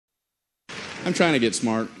I'm trying to get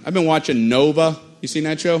smart. I've been watching Nova. You seen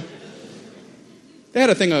that show? They had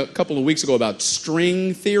a thing a couple of weeks ago about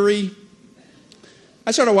string theory.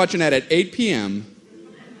 I started watching that at 8 p.m.,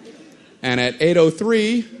 and at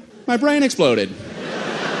 8:03, my brain exploded.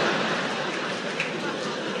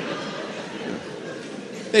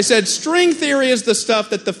 They said string theory is the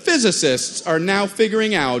stuff that the physicists are now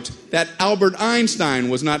figuring out that Albert Einstein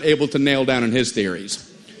was not able to nail down in his theories.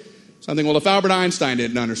 Something, well, if Albert Einstein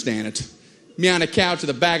didn't understand it, me on a couch with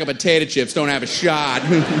a bag of potato chips don't have a shot.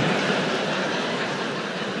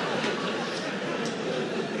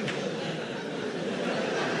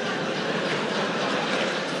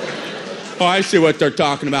 Oh, I see what they're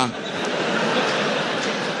talking about.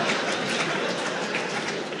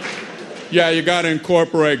 Yeah, you got to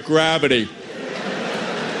incorporate gravity.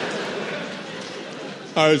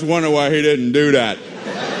 I was wondering why he didn't do that.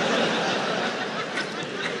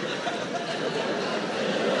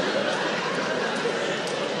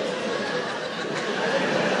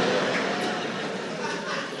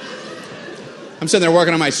 I'm sitting there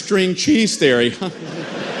working on my string cheese theory.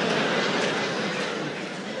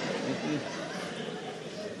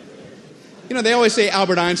 You know, they always say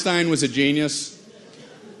Albert Einstein was a genius.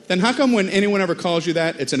 Then how come when anyone ever calls you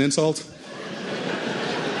that, it's an insult?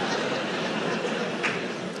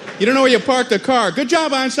 You don't know where you parked the car. Good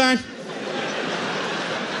job, Einstein.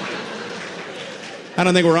 I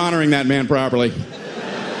don't think we're honoring that man properly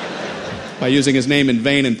by using his name in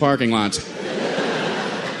vain in parking lots. It's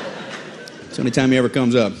the only time he ever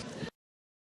comes up.